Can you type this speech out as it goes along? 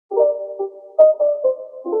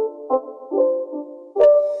It's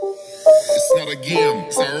not a game,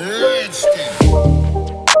 it's a rich thing.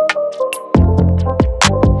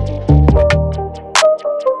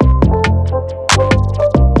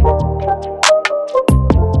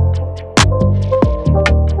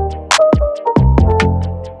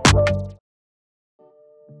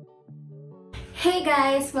 Hey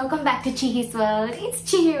guys, welcome back to Chihi's World. It's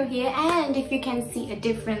Chihiro here, and if you can see a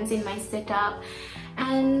difference in my setup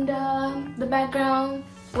and the background,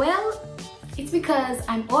 well, it's because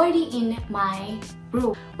I'm already in my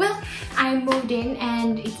room. Well, I moved in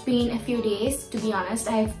and it's been a few days, to be honest.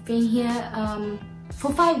 I've been here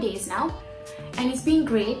for 5 days now and it's been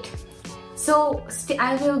great. So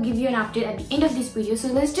I will give you an update at the end of this video. So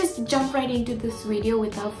let's just jump right into this video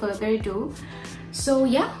without further ado. So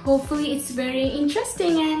yeah, hopefully it's very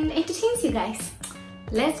interesting and entertains you guys.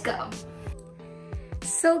 Let's go.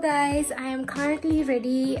 So guys, I am currently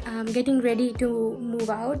ready, getting ready to move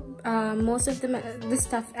out. Most of the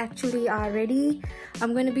stuff actually are ready.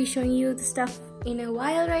 I'm going to be showing you the stuff in a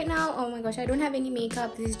while right now. Oh my gosh, I don't have any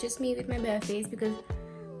makeup. This is just me with my bare face because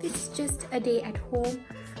this is just a day at home.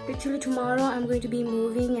 Literally tomorrow I'm going to be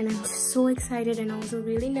moving and I'm just so excited and also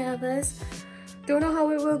really nervous. Don't know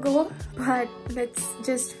how it will go, but let's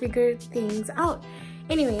just figure things out.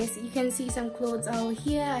 Anyways, you can see some clothes over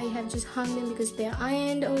here. I have just hung them because they're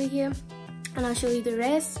ironed over here, and I'll show you the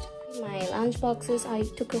rest. My lunch boxes, I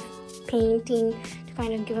took a painting to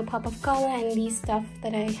kind of give a pop of color, and these stuff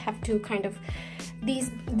that I have to kind of this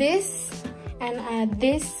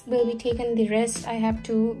will be taken. The rest I have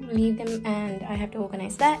to leave them and I have to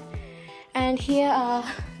organize that. And here are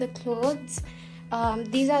the clothes.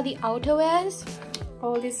 These are the outerwears,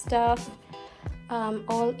 all this stuff,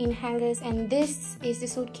 all in hangers, and this is the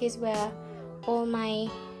suitcase where all my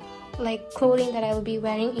clothing that I will be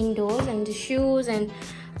wearing indoors, and the shoes, and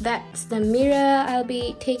that's the mirror I'll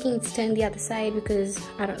be taking. It's turned the other side because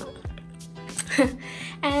I don't know.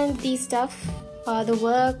 And these stuff, the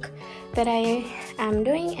work that I am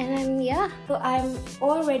doing, and yeah, so I'm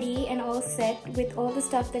all ready and all set with all the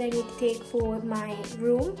stuff that I need to take for my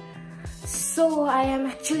room. So I am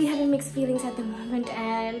actually having mixed feelings at the moment,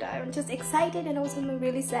 and I'm just excited and also I'm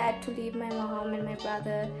really sad to leave my mom and my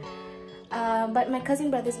brother. But my cousin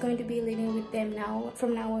brother is going to be living with them now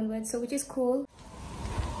from now onwards, so which is cool.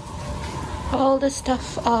 All the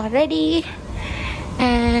stuff are ready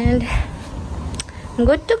and I'm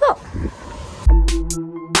good to go.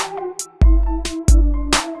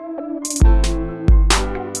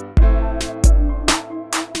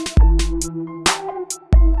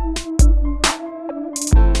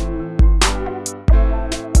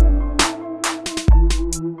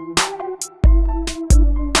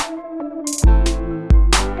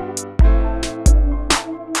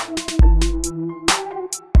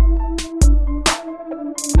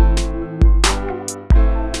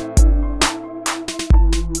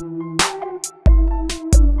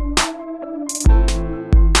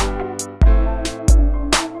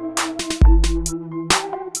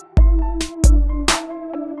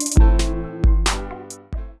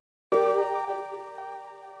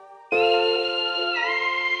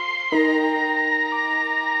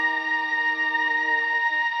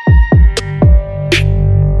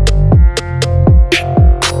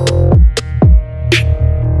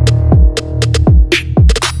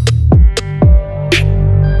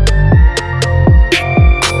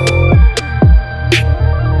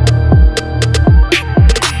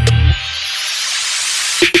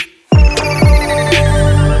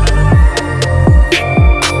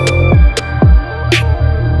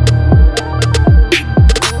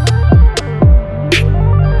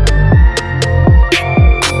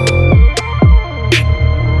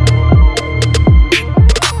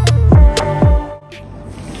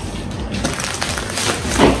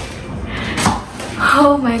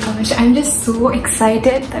 Oh my gosh, I'm just so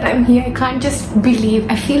excited that I'm here. I can't just believe.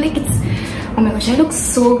 I feel like it's, oh my gosh, I look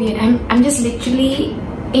so weird. I'm just literally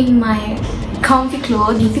in my comfy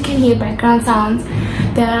clothes. If you can hear background sounds,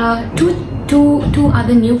 there are two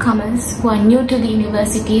other newcomers who are new to the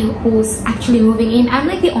university who's actually moving in. I'm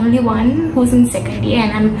like the only one who's in second year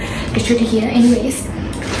and I'm literally here. Anyways,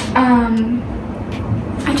 I'm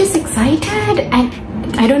just excited, and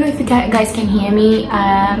I don't know if you guys can hear me.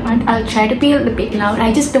 I'll try to be a little bit loud.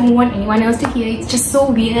 I just don't want anyone else to hear. It's just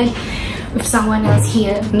so weird if someone else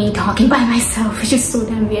hear me talking by myself. It's just so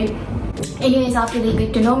damn weird. Anyways, after they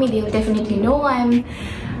get to know me, they will definitely know I'm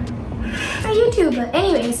a YouTuber.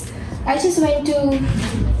 Anyways, I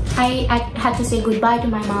had to say goodbye to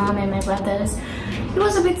my mom and my brothers. It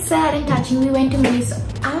was a bit sad and touching. We went to Miniso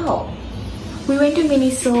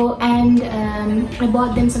and I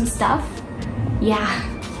bought them some stuff. Yeah,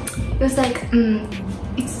 it was like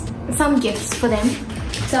it's some gifts for them.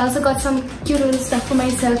 So I also got some cute little stuff for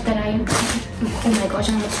myself that oh my gosh,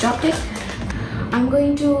 I almost dropped it. I'm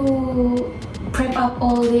going to prep up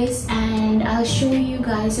all this and I'll show you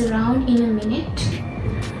guys around in a minute.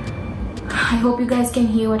 I hope you guys can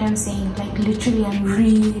hear what I'm saying. Like literally I'm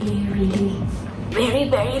really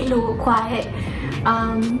very low quiet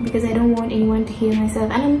because I don't want anyone to hear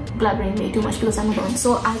myself, and I'm blubbering way too much because I'm alone.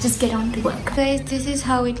 So I'll just get on to work. Guys, this is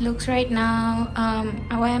how it looks right now.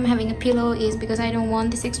 Why I'm having a pillow is because I don't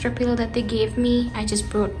want this extra pillow that they gave me. I just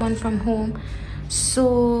brought one from home.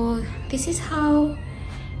 So this is how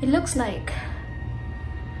it looks like.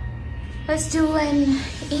 Let's do an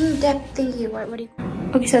in-depth thingy. What do you...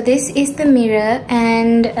 Okay, so this is the mirror,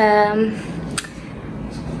 and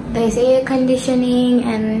there's air conditioning,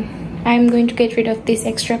 and I'm going to get rid of this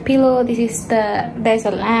extra pillow. This is there's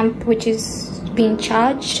a lamp which is being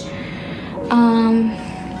charged,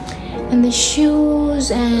 and the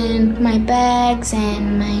shoes and my bags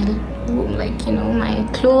and my, like, you know, my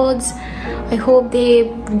clothes. I hope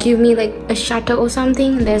they give me like a shutter or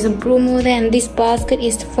something. There's a broom over there, and this basket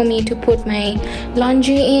is for me to put my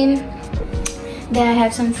laundry in. There I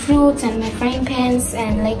have some fruits and my frying pans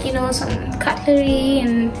and, like, you know, some cutlery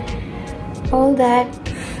and all that,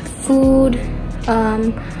 food,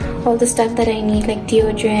 all the stuff that I need, like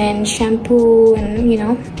deodorant, shampoo, and you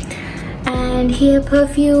know. And here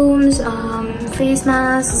perfumes, face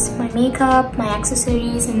masks, my makeup, my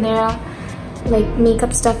accessories, and there are like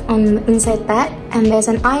makeup stuff on inside that. And there's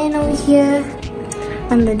an iron over here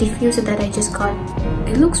and the diffuser that I just got.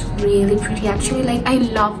 It looks really pretty actually. Like, I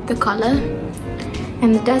love the color.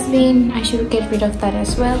 And the dustbin, I should get rid of that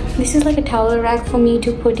as well. This is like a towel rack for me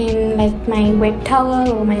to put in like my wet towel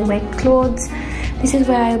or my wet clothes. This is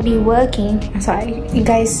where I'll be working. Sorry, you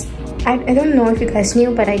guys, I don't know if you guys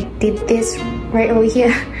knew, but I did this right over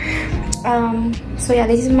here. So yeah,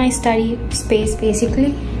 this is my study space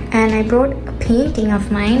basically. And I brought a painting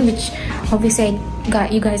of mine, which obviously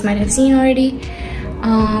you guys might have seen already.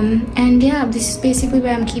 And yeah, this is basically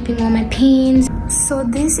where I'm keeping all my paints. So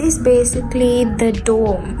this is basically the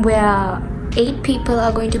dorm where 8 people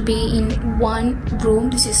are going to be in one room.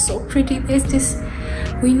 This is so pretty. There's this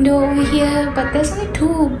window over here, but there's only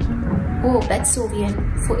 2. Oh, that's so weird.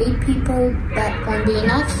 For 8 people, that won't be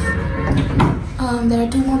enough. There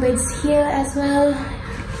are 2 more beds here as well.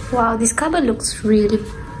 Wow, this cupboard looks really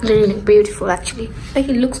beautiful actually. Like,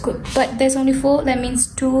 it looks good, but there's only 4. That means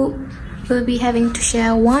 2 will be having to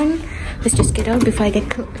share one. Let's just get out before I get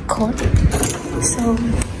caught. So,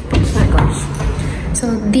 oh my gosh.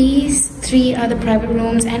 So these 3 are the private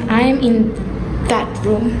rooms, and I am in that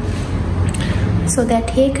room. So they're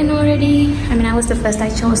taken already. I mean, I was the first. I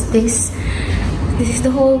chose this. This is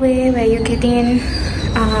the hallway where you get in.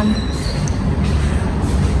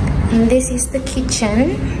 And this is the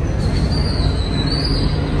kitchen.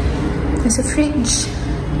 There's a fridge.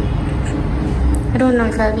 I don't know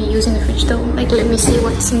if I'll be using the fridge though. Like, let me see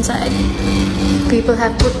what's inside. People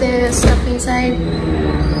have put their stuff inside.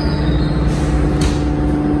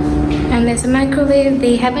 And there's a microwave.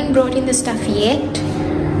 They haven't brought in the stuff yet,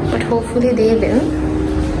 but hopefully they will.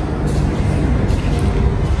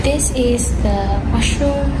 This is the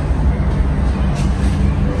washroom.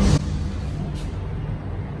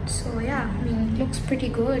 So yeah, I mean, it looks pretty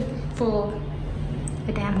good for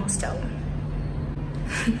a damn hostel.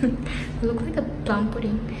 Look like a plum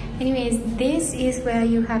pudding. Anyways, this is where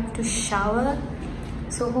you have to shower.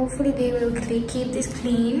 So hopefully they will keep this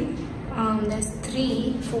clean. There's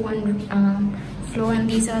 3 for one floor, and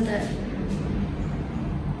these are the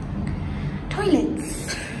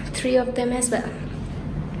toilets. 3 of them as well.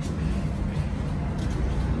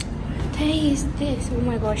 There is this. Oh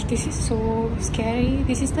my gosh, this is so scary.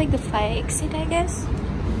 This is like the fire exit, I guess.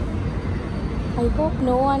 I hope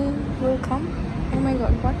no one will come. Oh my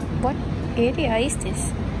god, what area is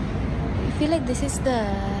this? I feel like this is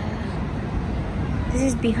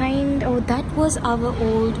behind. Oh, that was our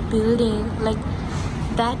old building. Like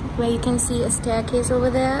that, where you can see a staircase over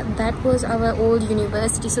there, that was our old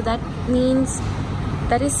university. So that means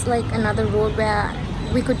that is like another road where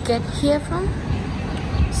we could get here from.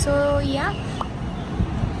 So yeah,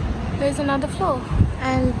 there's another floor,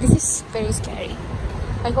 and this is very scary.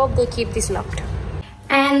 I hope they keep this locked.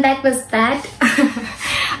 And that was that.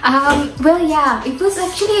 Well, yeah, it was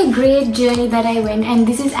actually a great journey that I went, and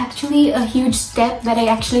this is actually a huge step that I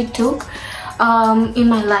actually took in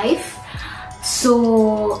my life.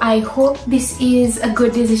 So I hope this is a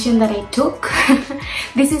good decision that I took.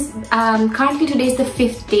 This is currently, today is the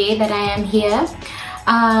 5th day that I am here,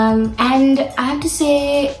 and I have to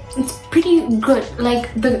say it's pretty good.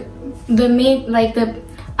 Like the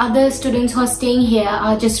other students who are staying here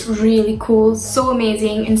are just really cool, so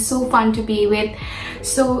amazing and so fun to be with.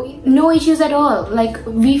 So no issues at all, like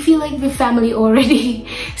we feel like we're family already.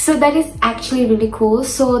 So that is actually really cool.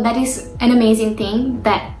 So that is an amazing thing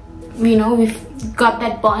that, you know, we've got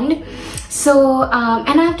that bond. So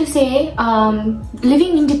and I have to say,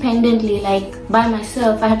 living independently, like by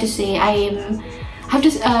myself, I have to say I'm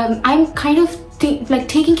kind of like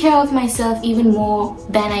taking care of myself even more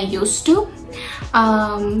than I used to,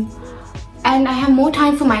 and I have more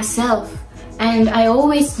time for myself, and I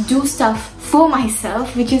always do stuff for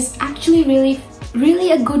myself, which is actually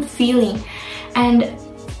really a good feeling. And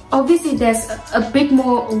obviously there's a bit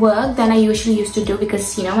more work than I usually used to do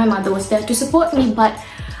because, you know, my mother was there to support me. But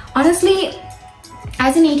honestly,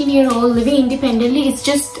 as an 18-year-old living independently, it's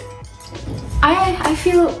just I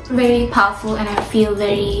feel very powerful and I feel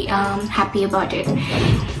very happy about it.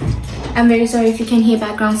 I'm very sorry if you can hear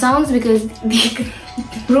background sounds because the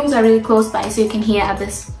rooms are really close by, so you can hear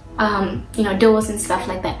others, you know, doors and stuff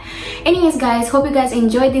like that. Anyways guys, hope you guys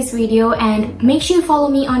enjoyed this video, and make sure you follow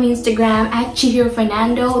me on Instagram at Chihiro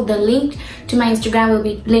Fernando. The link to my Instagram will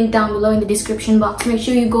be linked down below in the description box. Make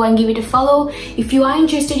sure you go and give it a follow. If you are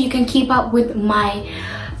interested, you can keep up with my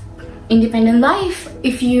independent life.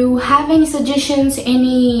 If you have any suggestions,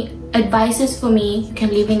 any advices for me, you can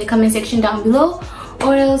leave in the comment section down below,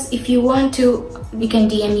 or else if you want to, you can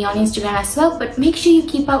DM me on Instagram as well. But make sure you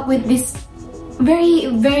keep up with this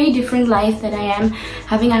very different life that I am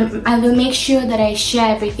having. I will make sure that I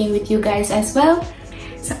share everything with you guys as well.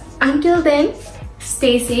 So until then,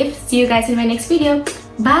 stay safe. See you guys in my next video.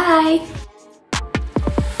 Bye.